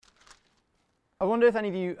I wonder if any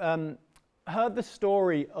of you heard the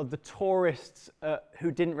story of the tourists who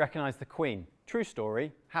didn't recognise the Queen. True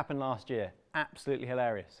story, happened last year. Absolutely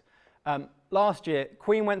hilarious. Last year,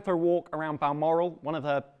 Queen went for a walk around Balmoral, one of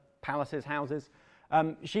her palace's houses.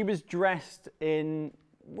 She was dressed in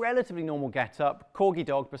relatively normal get-up, corgi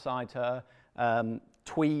dog beside her,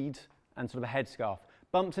 tweed and sort of a headscarf.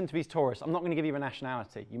 Bumped into these tourists. I'm not going to give you a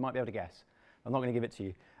nationality. You might be able to guess. I'm not going to give it to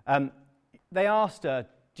you. They asked her,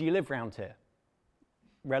 do you live round here?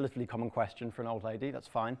 Relatively common question for an old lady, that's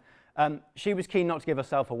fine. She was keen not to give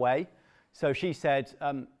herself away, so she said,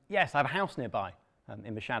 yes, I have a house nearby,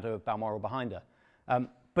 in the shadow of Balmoral behind her.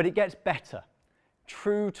 But it gets better.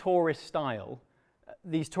 True tourist style,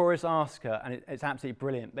 these tourists ask her, and it's absolutely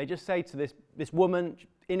brilliant. They just say to this woman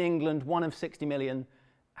in England, one of 60 million,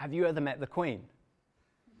 have you ever met the Queen?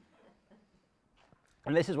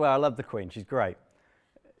 And this is where I love the Queen, she's great.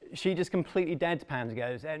 She just completely deadpans,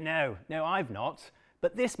 goes, no, I've not,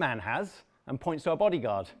 but this man has, and points to our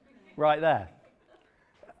bodyguard right there.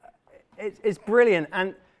 It's brilliant,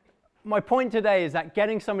 and my point today is that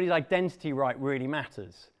getting somebody's identity right really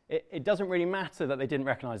matters. It doesn't really matter that they didn't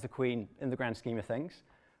recognise the Queen in the grand scheme of things,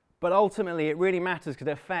 but ultimately it really matters because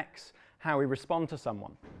it affects how we respond to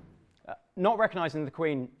someone. Not recognising the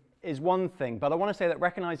Queen is one thing, but I want to say that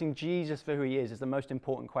recognising Jesus for who he is the most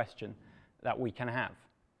important question that we can have.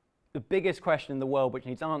 The biggest question in the world which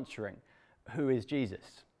needs answering, who is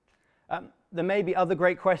Jesus? There may be other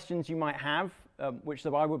great questions you might have, which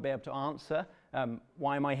the Bible would be able to answer.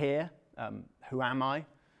 Why am I here? Who am I?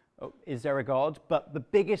 Is there a God? But the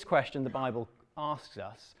biggest question the Bible asks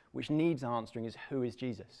us, which needs answering, is who is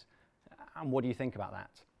Jesus? And what do you think about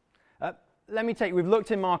that? Let me take you, we've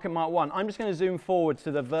looked in Mark and Mark 1. I'm just going to zoom forward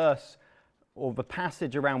to the verse or the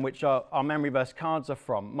passage around which our memory verse cards are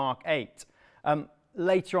from, Mark 8.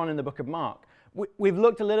 Later on in the book of Mark. We've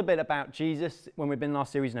looked a little bit about Jesus when we've been in our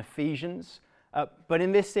series in Ephesians, but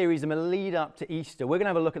in this series, in the lead up to Easter, we're going to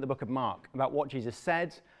have a look at the book of Mark, about what Jesus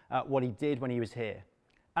said, what he did when he was here.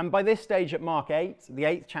 And by this stage at Mark 8, the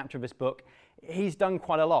 8th chapter of this book, he's done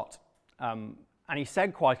quite a lot, and he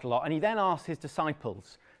said quite a lot, and he then asked his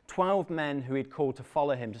disciples, 12 men who he'd called to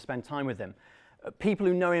follow him, to spend time with him, people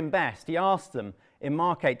who know him best. He asked them in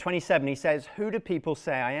Mark 8:27, he says, who do people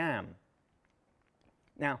say I am?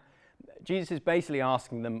 Now, Jesus is basically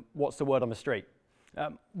asking them, what's the word on the street?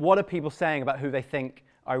 What are people saying about who they think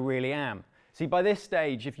I really am? See, by this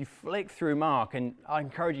stage, if you flick through Mark, and I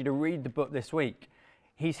encourage you to read the book this week,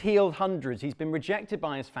 he's healed hundreds, he's been rejected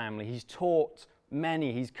by his family, he's taught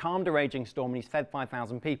many, he's calmed a raging storm, and he's fed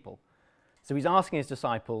 5,000 people. So he's asking his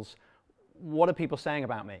disciples, what are people saying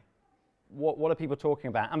about me? What are people talking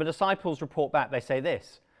about? And the disciples report back, they say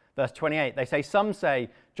this, verse 28, they say, some say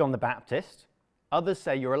John the Baptist, others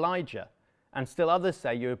say you're Elijah, and still others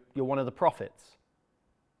say you're one of the prophets.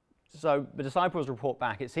 So the disciples report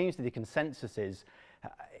back, it seems that the consensus is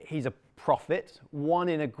he's a prophet, one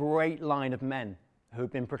in a great line of men who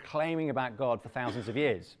have been proclaiming about God for thousands of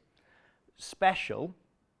years. Special,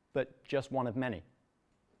 but just one of many.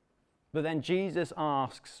 But then Jesus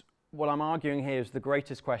asks, what I'm arguing here is the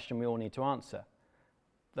greatest question we all need to answer.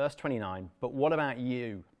 Verse 29, but what about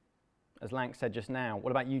you? As Lank said just now,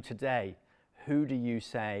 what about you today? Who do you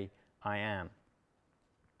say I am?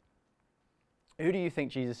 Who do you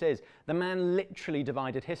think Jesus is? The man literally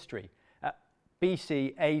divided history.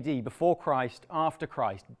 BC, AD, before Christ, after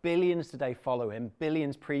Christ, billions today follow him,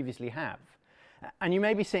 billions previously have. And you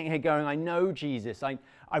may be sitting here going, I know Jesus,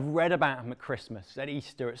 I've read about him at Christmas, at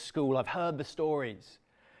Easter, at school, I've heard the stories.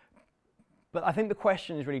 But I think the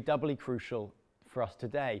question is really doubly crucial for us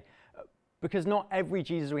today, because not every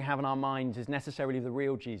Jesus we have in our minds is necessarily the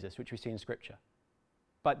real Jesus, which we see in Scripture.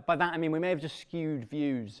 But by that I mean we may have just skewed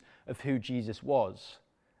views of who Jesus was.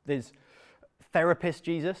 There's therapist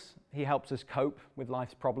Jesus, he helps us cope with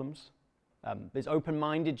life's problems. There's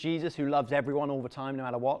open-minded Jesus who loves everyone all the time, no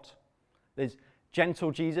matter what. There's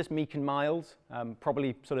gentle Jesus, meek and mild,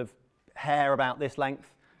 probably sort of hair about this length,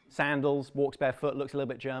 sandals, walks barefoot, looks a little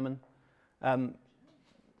bit German.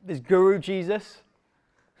 There's guru Jesus,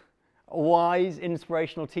 a wise,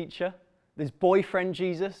 inspirational teacher. There's boyfriend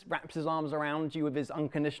Jesus, wraps his arms around you with his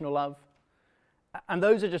unconditional love. And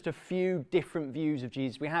those are just a few different views of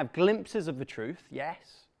Jesus. We have glimpses of the truth,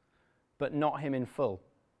 yes, but not him in full.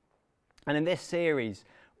 And in this series,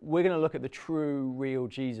 we're going to look at the true, real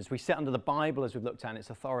Jesus. We sit under the Bible as we've looked at its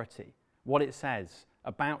authority, what it says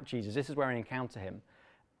about Jesus. This is where we encounter him.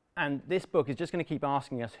 And this book is just going to keep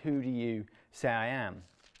asking us, who do you say I am?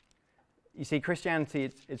 You see, Christianity,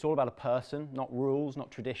 it's all about a person, not rules,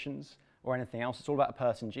 not traditions, or anything else. It's all about a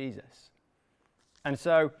person, Jesus. And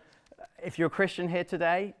so, if you're a Christian here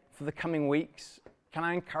today, for the coming weeks, can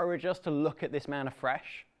I encourage us to look at this man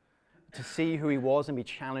afresh, to see who he was and be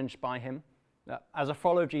challenged by him? As a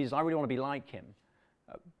follower of Jesus, I really want to be like him,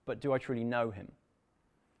 but do I truly know him?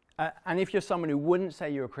 And if you're someone who wouldn't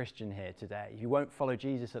say you're a Christian here today, you won't follow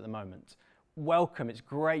Jesus at the moment, welcome. It's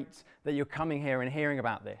great that you're coming here and hearing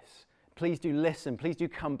about this. Please do listen. Please do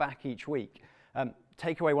come back each week.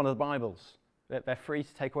 Take away one of the Bibles. They're free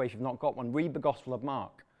to take away if you've not got one. Read the Gospel of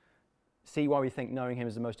Mark. See why we think knowing him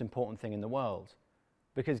is the most important thing in the world.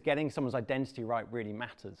 Because getting someone's identity right really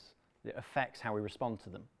matters. It affects how we respond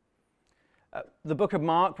to them. The book of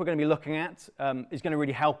Mark we're going to be looking at is going to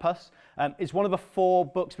really help us. It's one of the 4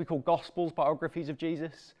 books we call Gospels, biographies of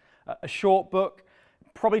Jesus. A short book,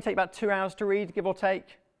 probably take about 2 hours to read, give or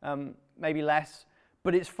take, maybe less.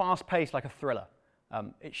 But it's fast-paced like a thriller.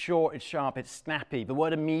 It's short, it's sharp, it's snappy. The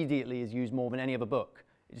word immediately is used more than any other book.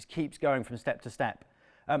 It just keeps going from step to step.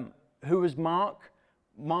 Who was Mark?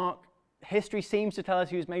 Mark, history seems to tell us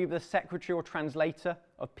he was maybe the secretary or translator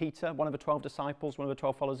of Peter, one of the 12 disciples, one of the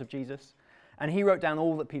 12 followers of Jesus. And he wrote down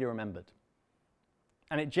all that Peter remembered.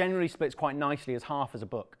 And it generally splits quite nicely as half as a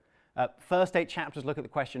book. First 8 chapters look at the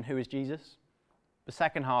question, who is Jesus? The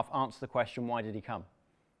second half answers the question, why did he come?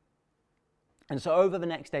 And so over the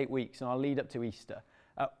next 8 weeks, and I'll lead up to Easter,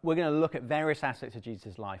 we're going to look at various aspects of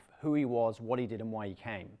Jesus' life, who he was, what he did, and why he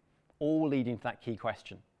came, all leading to that key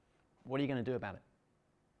question. What are you going to do about it?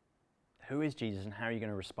 Who is Jesus and how are you going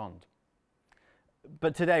to respond?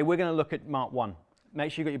 But today we're going to look at Mark 1.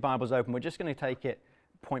 Make sure you've got your Bibles open. We're just going to take it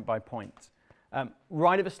point by point.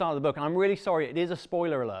 Right at the start of the book, and I'm really sorry, it is a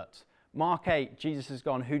spoiler alert. Mark 8, Jesus has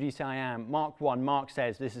gone, who do you say I am? Mark 1, Mark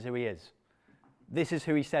says, this is who he is. This is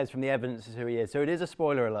who he says from the evidence is who he is. So it is a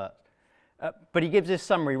spoiler alert. But he gives this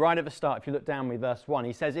summary right at the start. If you look down with verse 1,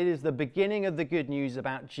 he says, it is the beginning of the good news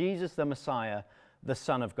about Jesus the Messiah, the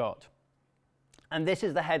Son of God. And this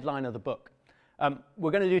is the headline of the book.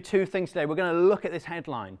 We're going to do 2 things today. We're going to look at this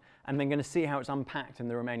headline and then going to see how it's unpacked in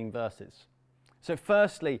the remaining verses. So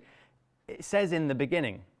firstly, it says in the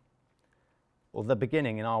beginning, or the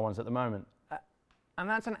beginning in our ones at the moment. And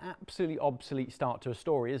that's an absolutely obsolete start to a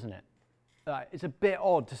story, isn't it? It's a bit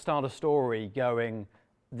odd to start a story going,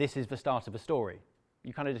 this is the start of a story.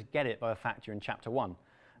 You kind of just get it by the fact you're in chapter 1.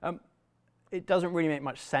 It doesn't really make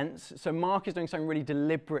much sense. So Mark is doing something really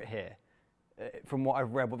deliberate here, from what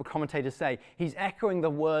I've read, what the commentators say. He's echoing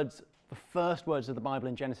the first words of the Bible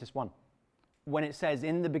in Genesis 1, when it says,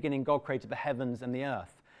 in the beginning God created the heavens and the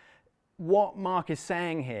earth. What Mark is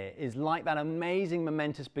saying here is like that amazing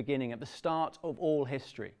momentous beginning at the start of all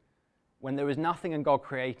history, when there was nothing and God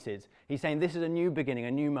created. He's saying this is a new beginning,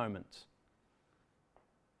 a new moment.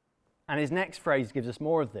 And his next phrase gives us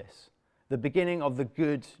more of this, the beginning of the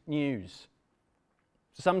good news.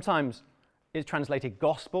 Sometimes it's translated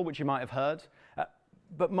gospel, which you might have heard.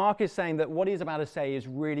 But Mark is saying that what he's about to say is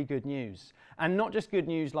really good news. And not just good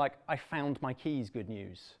news like, I found my keys good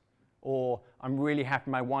news. Or, I'm really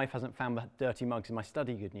happy my wife hasn't found the dirty mugs in my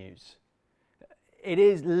study good news. It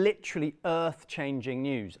is literally earth-changing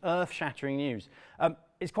news, earth-shattering news.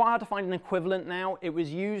 It's quite hard to find an equivalent now. It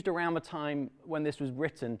was used around the time when this was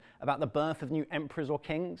written about the birth of new emperors or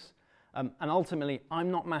kings. And ultimately,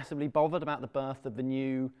 I'm not massively bothered about the birth of the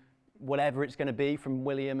new whatever it's going to be from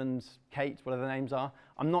William and Kate, whatever their names are.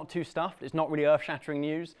 I'm not too stuffed. It's not really earth-shattering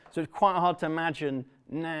news. So it's quite hard to imagine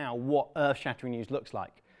now what earth-shattering news looks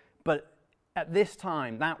like. But at this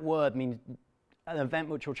time, that word means an event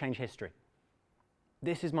which will change history.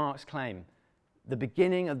 This is Mark's claim. The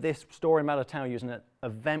beginning of this story I'm about to tell you is an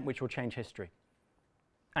event which will change history.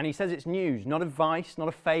 And he says it's news, not advice, not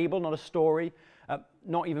a fable, not a story,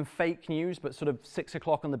 not even fake news, but sort of 6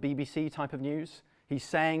 o'clock on the BBC type of news. He's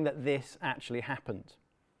saying that this actually happened.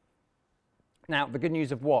 Now, the good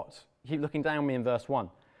news of what? Keep looking down me in verse 1.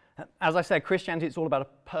 As I said, Christianity, it's all about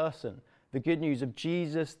a person. The good news of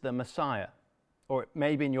Jesus the Messiah, or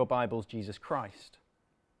maybe in your Bibles, Jesus Christ.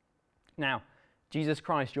 Now, Jesus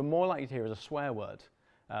Christ, you're more likely to hear as a swear word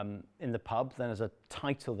in the pub than as a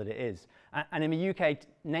title that it is. And in the UK,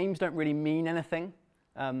 names don't really mean anything.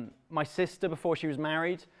 My sister, before she was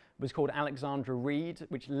married, was called Alexandra Reed,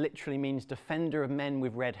 which literally means defender of men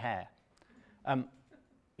with red hair.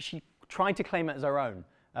 She tried to claim it as her own.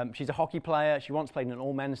 She's a hockey player. She once played in an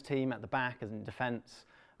all-men's team at the back as in defence.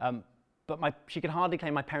 But she could hardly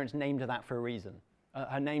claim my parents named her that for a reason.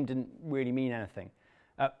 Her name didn't really mean anything.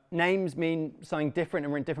 Names mean something different,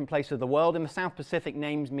 and we're in different places of the world. In the South Pacific,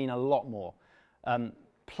 names mean a lot more.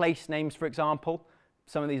 Place names, for example,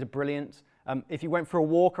 some of these are brilliant. If you went for a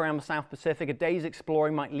walk around the South Pacific, a day's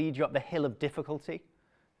exploring might lead you up the hill of difficulty.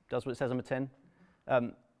 Does what it says on the tin.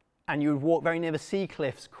 and you would walk very near the sea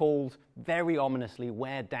cliffs called, very ominously,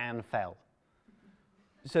 where Dan fell.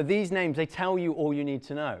 So these names, they tell you all you need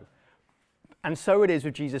to know. And so it is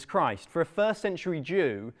with Jesus Christ. For a first century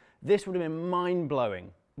Jew, this would have been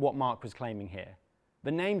mind-blowing, what Mark was claiming here.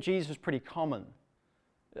 The name Jesus was pretty common,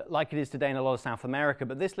 like it is today in a lot of South America,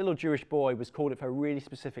 but this little Jewish boy was called it for a really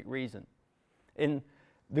specific reason. In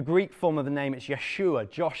the Greek form of the name, it's Yeshua,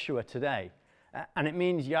 Joshua today, and it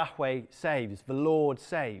means Yahweh saves, the Lord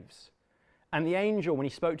saves. And the angel, when he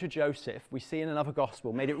spoke to Joseph, we see in another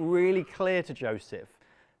gospel, made it really clear to Joseph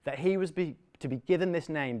that he was to be given this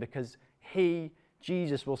name because he,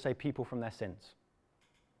 Jesus, will save people from their sins.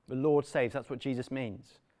 The Lord saves, that's what Jesus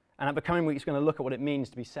means. And at the coming week, he's going to look at what it means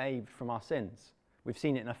to be saved from our sins. We've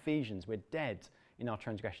seen it in Ephesians. We're dead in our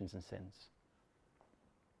transgressions and sins.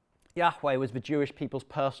 Yahweh was the Jewish people's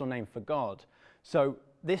personal name for God. So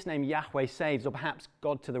this name, Yahweh saves, or perhaps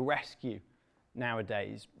God to the rescue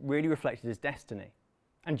nowadays, really reflected his destiny.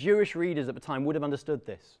 And Jewish readers at the time would have understood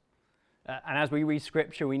this. And as we read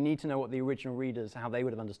Scripture, we need to know what the original readers, how they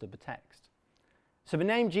would have understood the text. So the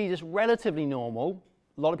name Jesus, relatively normal,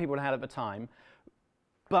 a lot of people had at the time,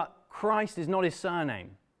 but Christ is not his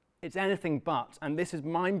surname. It's anything but, and this is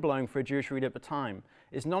mind-blowing for a Jewish reader at the time.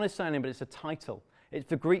 It's not his surname, but it's a title. It's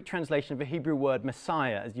the Greek translation of the Hebrew word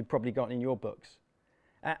Messiah, as you've probably got in your books.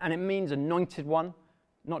 And it means anointed one,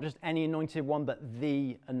 not just any anointed one, but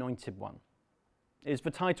the anointed one. It's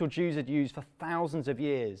the title Jews had used for thousands of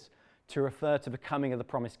years to refer to the coming of the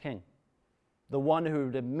promised king, the one who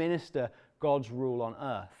would administer God's rule on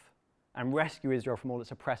earth and rescue Israel from all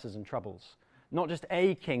its oppressors and troubles. Not just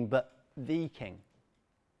a king, but the king.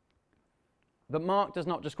 But Mark does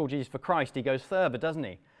not just call Jesus for Christ, he goes further, doesn't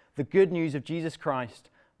he? The good news of Jesus Christ,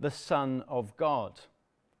 the Son of God.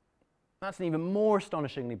 That's an even more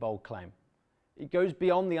astonishingly bold claim. It goes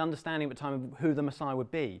beyond the understanding at the time of who the Messiah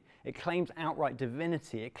would be. It claims outright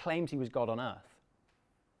divinity. It claims he was God on earth.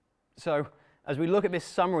 So, as we look at this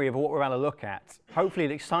summary of what we're about to look at, hopefully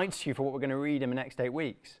it excites you for what we're going to read in the next 8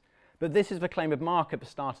 weeks. But this is the claim of Mark at the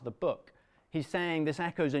start of the book. He's saying this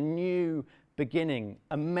echoes a new beginning,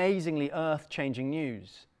 amazingly earth-changing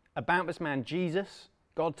news about this man, Jesus,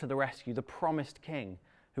 God to the rescue, the promised king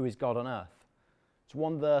who is God on earth. It's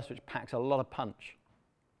one verse which packs a lot of punch.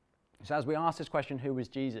 So as we ask this question, who is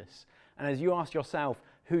Jesus? And as you ask yourself,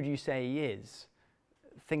 who do you say he is?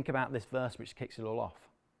 Think about this verse which kicks it all off.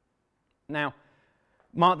 Now,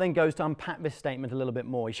 Mark then goes to unpack this statement a little bit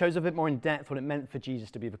more. He shows a bit more in depth what it meant for Jesus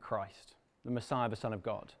to be the Christ, the Messiah, the Son of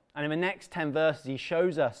God. And in the next 10 verses, he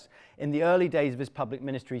shows us in the early days of his public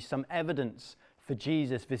ministry some evidence for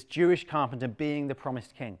Jesus, this Jewish carpenter, being the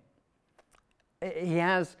promised king. He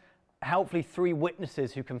has helpfully 3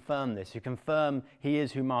 witnesses who confirm this, who confirm he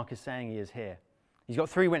is who Mark is saying he is here. He's got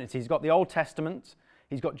 3 witnesses. He's got the Old Testament,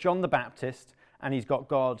 he's got John the Baptist, and he's got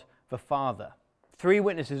God the Father. 3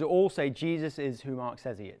 witnesses who all say Jesus is who Mark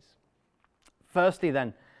says he is. Firstly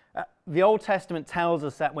then, the Old Testament tells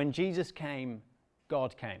us that when Jesus came,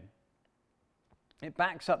 God came. It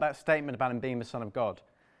backs up that statement about him being the Son of God.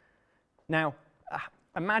 Now,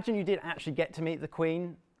 imagine you did actually get to meet the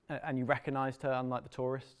Queen and you recognized her, unlike the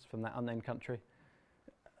tourists from that unnamed country.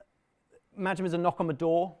 Imagine there's a knock on the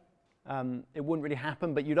door. It wouldn't really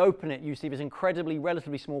happen, but you'd open it, you see this incredibly,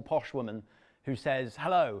 relatively small posh woman who says,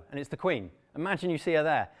 hello, and it's the Queen. Imagine you see her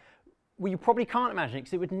there. Well, you probably can't imagine it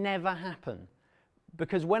because it would never happen.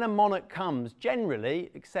 Because when a monarch comes,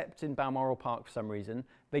 generally, except in Balmoral Park for some reason,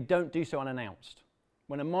 they don't do so unannounced.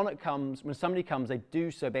 When a monarch comes, when somebody comes, they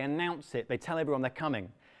do so, they announce it, they tell everyone they're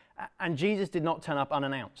coming. And Jesus did not turn up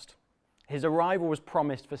unannounced. His arrival was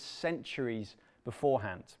promised for centuries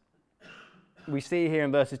beforehand. We see here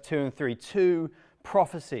in verses 2 and 3, 2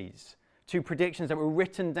 prophecies, 2 predictions that were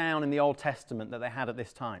written down in the Old Testament that they had at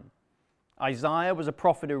this time. Isaiah was a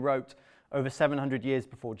prophet who wrote over 700 years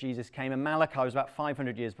before Jesus came, and Malachi was about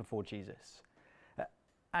 500 years before Jesus.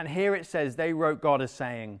 And here it says, they wrote God as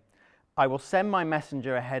saying, I will send my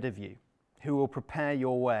messenger ahead of you, who will prepare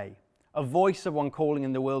your way. A voice of one calling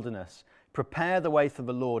in the wilderness, prepare the way for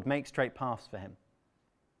the Lord, make straight paths for him.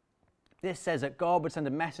 This says that God would send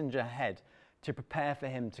a messenger ahead to prepare for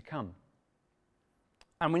him to come.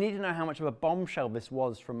 And we need to know how much of a bombshell this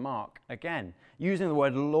was from Mark. Again, using the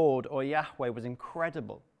word Lord or Yahweh was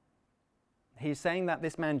incredible. He's saying that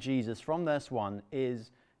this man Jesus, from verse 1,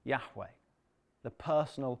 is Yahweh, the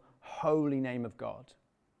personal, holy name of God.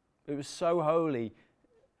 It was so holy,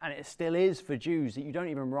 and it still is for Jews, that you don't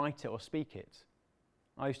even write it or speak it.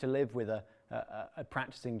 I used to live with a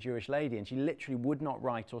practicing Jewish lady, and she literally would not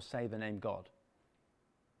write or say the name God.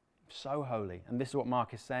 So holy. And this is what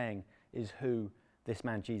Mark is saying is who this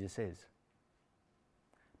man Jesus is.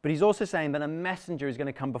 But he's also saying that a messenger is going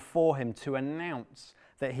to come before him to announce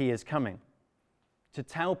that he is coming, to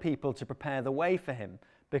tell people to prepare the way for him,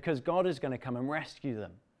 because God is going to come and rescue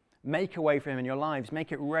them. Make a way for him in your lives.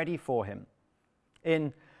 Make it ready for him.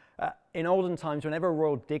 In olden times, whenever a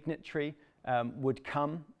royal dignitary would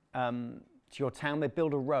come to your town, they'd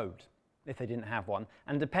build a road if they didn't have one.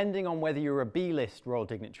 And depending on whether you're a B-list royal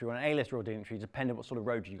dignitary or an A-list royal dignitary, depending on what sort of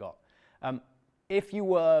road you got. If you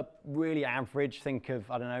were really average, think of,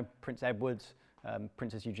 I don't know, Prince Edward's,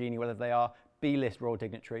 Princess Eugenie, whatever they are, B-list royal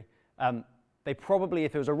dignitary. They probably,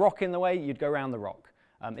 if there was a rock in the way, you'd go around the rock.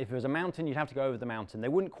 If it was a mountain, you'd have to go over the mountain. They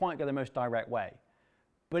wouldn't quite go the most direct way.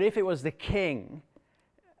 But if it was the king,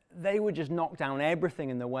 they would just knock down everything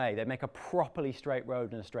in the way. They'd make a properly straight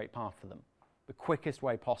road and a straight path for them, the quickest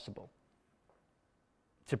way possible,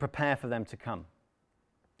 to prepare for them to come.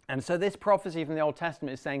 And so this prophecy from the Old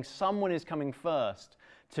Testament is saying someone is coming first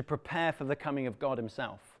to prepare for the coming of God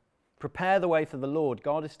himself. Prepare the way for the Lord.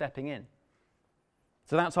 God is stepping in.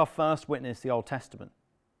 So that's our first witness, the Old Testament.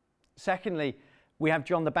 Secondly, we have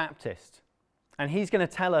John the Baptist. And he's going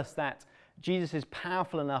to tell us that Jesus is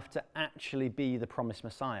powerful enough to actually be the promised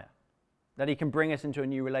Messiah, that he can bring us into a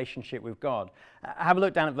new relationship with God. Have a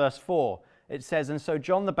look down at verse 4. It says, "And so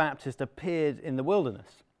John the Baptist appeared in the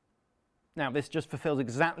wilderness." Now, this just fulfills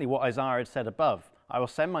exactly what Isaiah had said above. "I will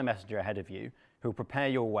send my messenger ahead of you, who will prepare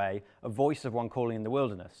your way, a voice of one calling in the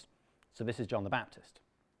wilderness." So this is John the Baptist.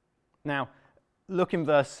 Now, look in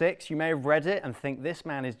verse 6. You may have read it and think this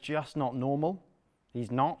man is just not normal.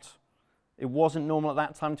 He's not. It wasn't normal at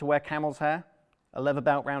that time to wear camel's hair, a leather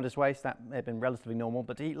belt round his waist. That may have been relatively normal,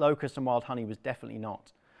 but to eat locusts and wild honey was definitely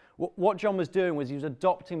not. What John was doing was he was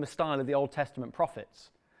adopting the style of the Old Testament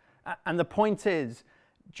prophets. And the point is,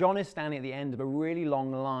 John is standing at the end of a really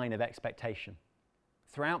long line of expectation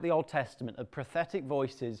throughout the Old Testament of prophetic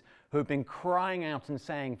voices who have been crying out and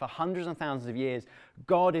saying for hundreds and thousands of years,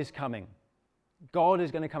 God is coming. God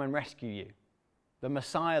is going to come and rescue you. The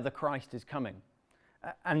Messiah, the Christ, is coming.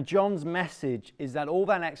 And John's message is that all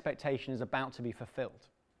that expectation is about to be fulfilled.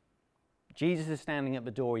 Jesus is standing at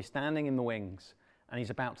the door, he's standing in the wings, and he's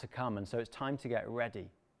about to come. And so it's time to get ready.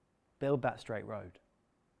 Build that straight road.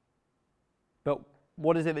 But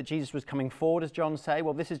what is it that Jesus was coming for, does John say?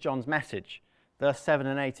 Well, this is John's message. Verse 7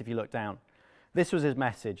 and 8, if you look down. This was his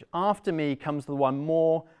message. "After me comes the one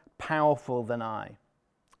more powerful than I,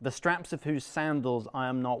 the straps of whose sandals I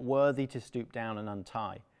am not worthy to stoop down and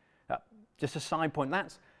untie." Just a side point,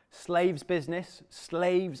 that's slaves' business.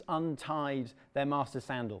 Slaves untied their master's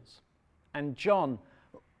sandals. And John,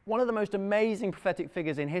 one of the most amazing prophetic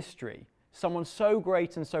figures in history, someone so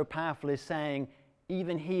great and so powerful, is saying,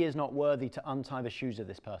 even he is not worthy to untie the shoes of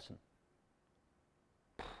this person.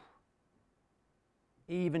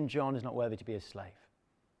 Even John is not worthy to be his slave.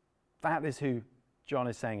 That is who John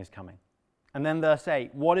is saying is coming. And then verse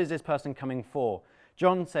 8, what is this person coming for?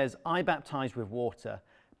 John says, "I baptize with water,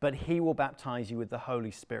 but he will baptize you with the Holy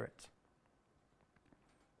Spirit."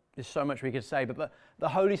 There's so much we could say, but the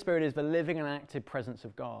Holy Spirit is the living and active presence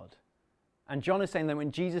of God. And John is saying that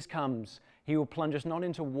when Jesus comes, he will plunge us not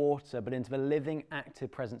into water, but into the living,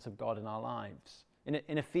 active presence of God in our lives.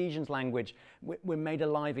 In Ephesians language, we're made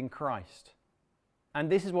alive in Christ. And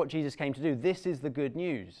this is what Jesus came to do. This is the good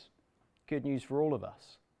news. Good news for all of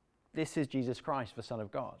us. This is Jesus Christ, the Son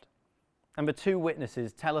of God. And the two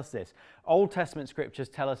witnesses tell us this. Old Testament scriptures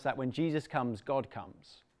tell us that when Jesus comes, God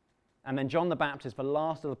comes. And then John the Baptist, the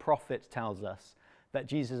last of the prophets, tells us that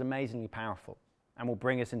Jesus is amazingly powerful and will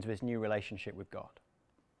bring us into this new relationship with God.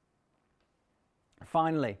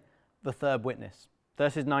 Finally, the third witness,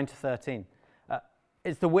 verses 9 to 13.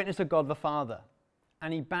 It's the witness of God the Father.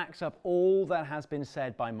 And he backs up all that has been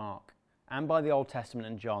said by Mark and by the Old Testament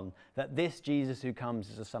and John, that this Jesus who comes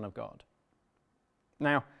is the Son of God.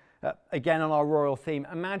 Now, again, on our royal theme,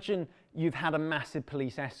 imagine you've had a massive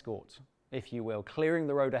police escort, if you will, clearing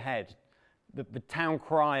the road ahead. The town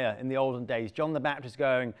crier in the olden days, John the Baptist,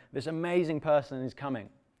 going, this amazing person is coming.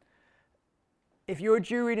 If you're a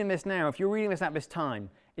Jew reading this now, if you're reading this at this time,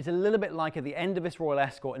 it's a little bit like at the end of this royal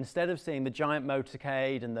escort, instead of seeing the giant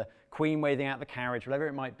motorcade and the queen waving out the carriage, whatever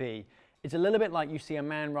it might be, it's a little bit like you see a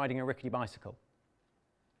man riding a rickety bicycle.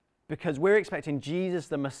 Because we're expecting Jesus,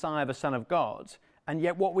 the Messiah, the Son of God, and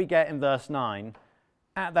yet what we get in verse 9,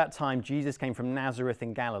 at that time, Jesus came from Nazareth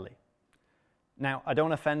in Galilee. Now, I don't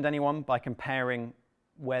want to offend anyone by comparing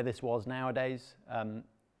where this was nowadays.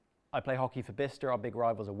 I play hockey for Bicester. Our big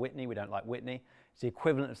rivals are Whitney. We don't like Whitney. It's the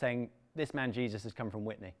equivalent of saying, this man Jesus has come from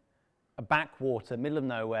Whitney. A backwater, middle of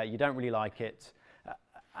nowhere. You don't really like it.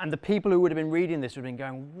 And the people who would have been reading this would have been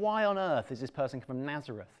going, why on earth is this person come from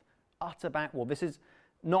Nazareth? Utter backwater. This is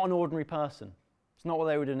not an ordinary person. It's not what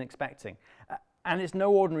they would have been expecting. And it's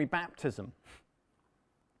no ordinary baptism.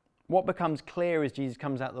 What becomes clear as Jesus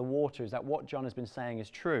comes out of the water is that what John has been saying is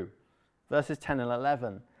true. Verses 10 and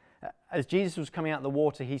 11. As Jesus was coming out of the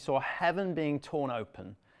water, he saw heaven being torn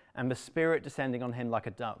open and the Spirit descending on him like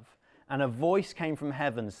a dove. And a voice came from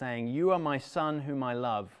heaven saying, "You are my Son whom I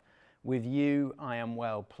love. With you I am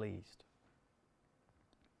well pleased."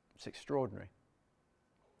 It's extraordinary.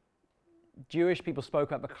 Jewish people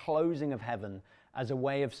spoke about the closing of heaven as a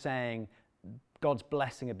way of saying God's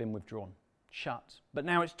blessing had been withdrawn, shut. But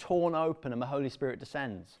now it's torn open and the Holy Spirit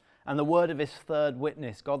descends. And the word of his third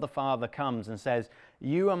witness, God the Father, comes and says,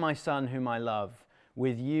 "You are my Son whom I love.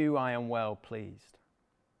 With you I am well pleased."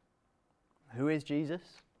 Who is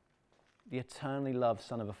Jesus? The eternally loved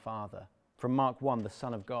Son of a Father. From Mark 1, the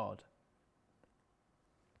Son of God.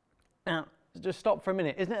 Now, just stop for a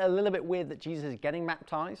minute. Isn't it a little bit weird that Jesus is getting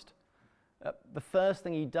baptized? The first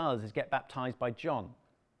thing he does is get baptized by John.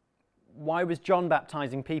 Why was John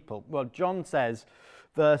baptizing people? Well, John says,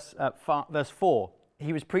 verse 4,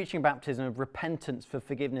 he was preaching a baptism of repentance for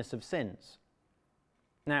forgiveness of sins.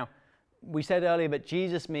 Now, we said earlier that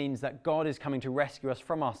Jesus means that God is coming to rescue us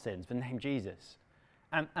from our sins, the name Jesus.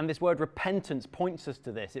 And this word repentance points us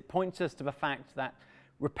to this. It points us to the fact that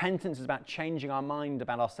repentance is about changing our mind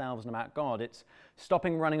about ourselves and about God. It's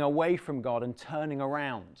stopping running away from God and turning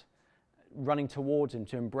around, running towards him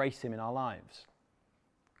to embrace him in our lives.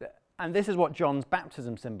 And this is what John's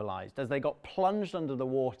baptism symbolized. As they got plunged under the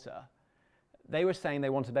water, they were saying they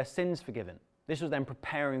wanted their sins forgiven. This was them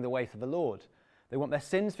preparing the way for the Lord. They want their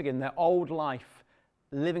sins forgiven, their old life,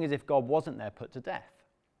 living as if God wasn't there, put to death.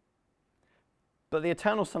 But the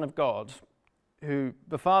eternal Son of God, who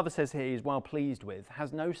the Father says here he is well pleased with,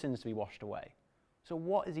 has no sins to be washed away. So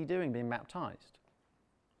what is he doing being baptized?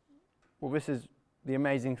 Well, this is the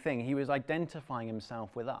amazing thing. He was identifying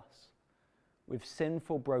himself with us, with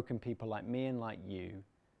sinful, broken people like me and like you.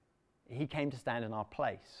 He came to stand in our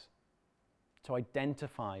place, to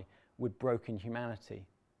identify with broken humanity.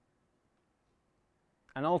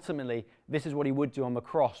 And ultimately, this is what he would do on the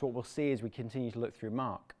cross, what we'll see as we continue to look through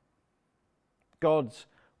Mark. God's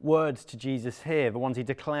words to Jesus here, the ones he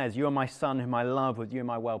declares, "You are my Son whom I love, with you am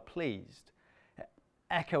I well pleased,"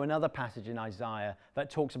 echo another passage in Isaiah that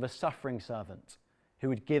talks of a suffering servant who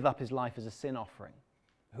would give up his life as a sin offering,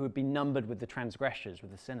 who would be numbered with the transgressors, with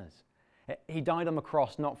the sinners. He died on the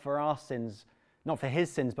cross not for our sins, not for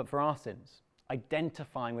his sins, but for our sins,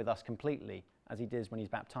 identifying with us completely as he does when he's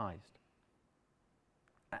baptized.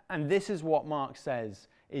 And this is what Mark says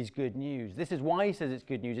is good news. This is why he says it's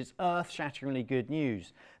good news. It's earth-shatteringly good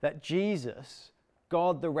news that Jesus,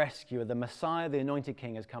 God the rescuer, the Messiah, the anointed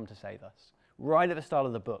King, has come to save us. Right at the start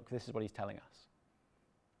of the book, this is what he's telling us.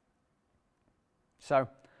 So,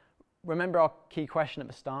 remember our key question at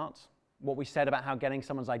the start? What we said about how getting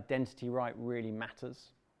someone's identity right really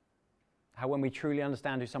matters. How when we truly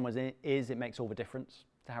understand who someone is, it makes all the difference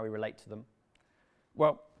to how we relate to them.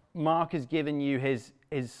 Well, Mark has given you his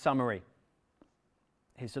summary,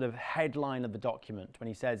 his sort of headline of the document when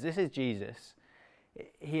he says, this is Jesus.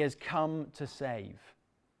 He has come to save.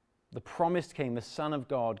 The promised King, the Son of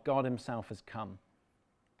God, God himself has come.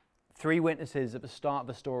 3 witnesses at the start of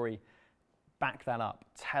the story back that up,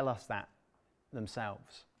 tell us that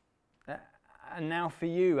themselves. And now for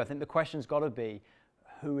you, I think the question's got to be,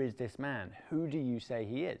 who is this man? Who do you say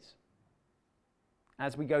he is?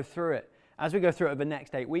 As we go through it over the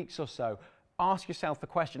next 8 weeks or so, ask yourself the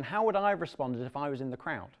question, how would I have responded if I was in the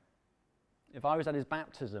crowd? If I was at his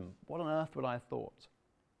baptism, what on earth would I have thought?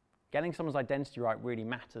 Getting someone's identity right really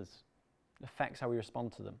matters. It affects how we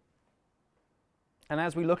respond to them. And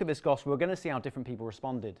as we look at this gospel, we're going to see how different people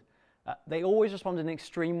responded. They always responded in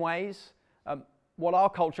extreme ways. What our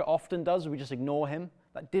culture often does is we just ignore him.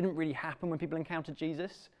 That didn't really happen when people encountered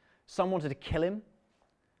Jesus. Some wanted to kill him.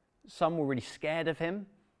 Some were really scared of him.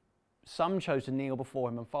 Some chose to kneel before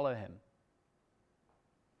him and follow him.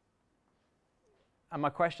 And my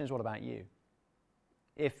question is, what about you?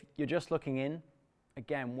 If you're just looking in,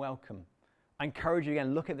 again, welcome. I encourage you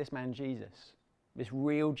again, look at this man Jesus, this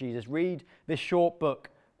real Jesus. Read this short book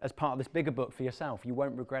as part of this bigger book for yourself. You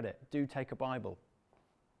won't regret it. Do take a Bible.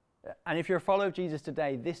 And if you're a follower of Jesus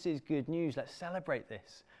today, this is good news. Let's celebrate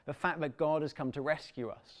this. The fact that God has come to rescue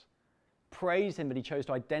us. Praise him that he chose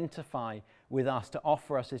to identify with us, to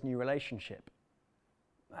offer us his new relationship.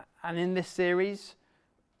 And in this series,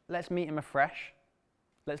 let's meet him afresh.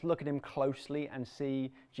 Let's look at him closely and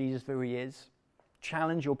see Jesus for who he is.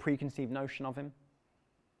 Challenge your preconceived notion of him.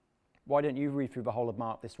 Why don't you read through the whole of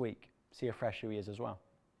Mark this week? See afresh who he is as well.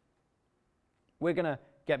 We're going to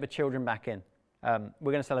get the children back in.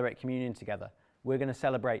 We're going to celebrate communion together. We're going to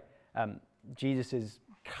celebrate Jesus is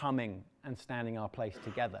coming and standing our place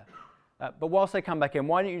together. But whilst they come back in,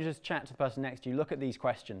 why don't you just chat to the person next to you? Look at these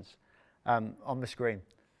questions on the screen.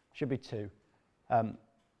 Should be 2.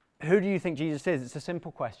 Who do you think Jesus is? It's a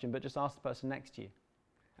simple question, but just ask the person next to you.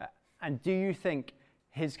 And do you think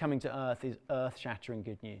his coming to earth is earth-shattering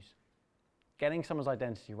good news? Getting someone's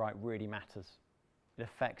identity right really matters. It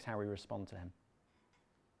affects how we respond to him.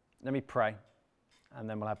 Let me pray, and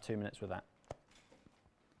then we'll have 2 minutes with that.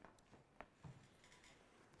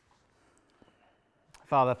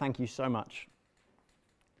 Father, thank you so much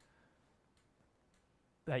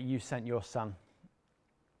that you sent your Son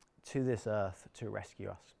to this earth to rescue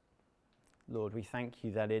us. Lord, we thank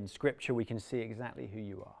you that in Scripture we can see exactly who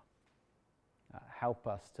you are. Help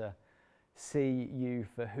us to see you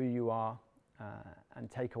for who you are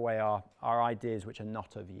and take away our ideas which are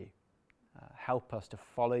not of you. Help us to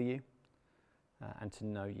follow you and to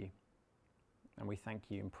know you. And we thank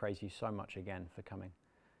you and praise you so much again for coming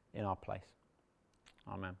in our place.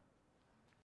 Amen.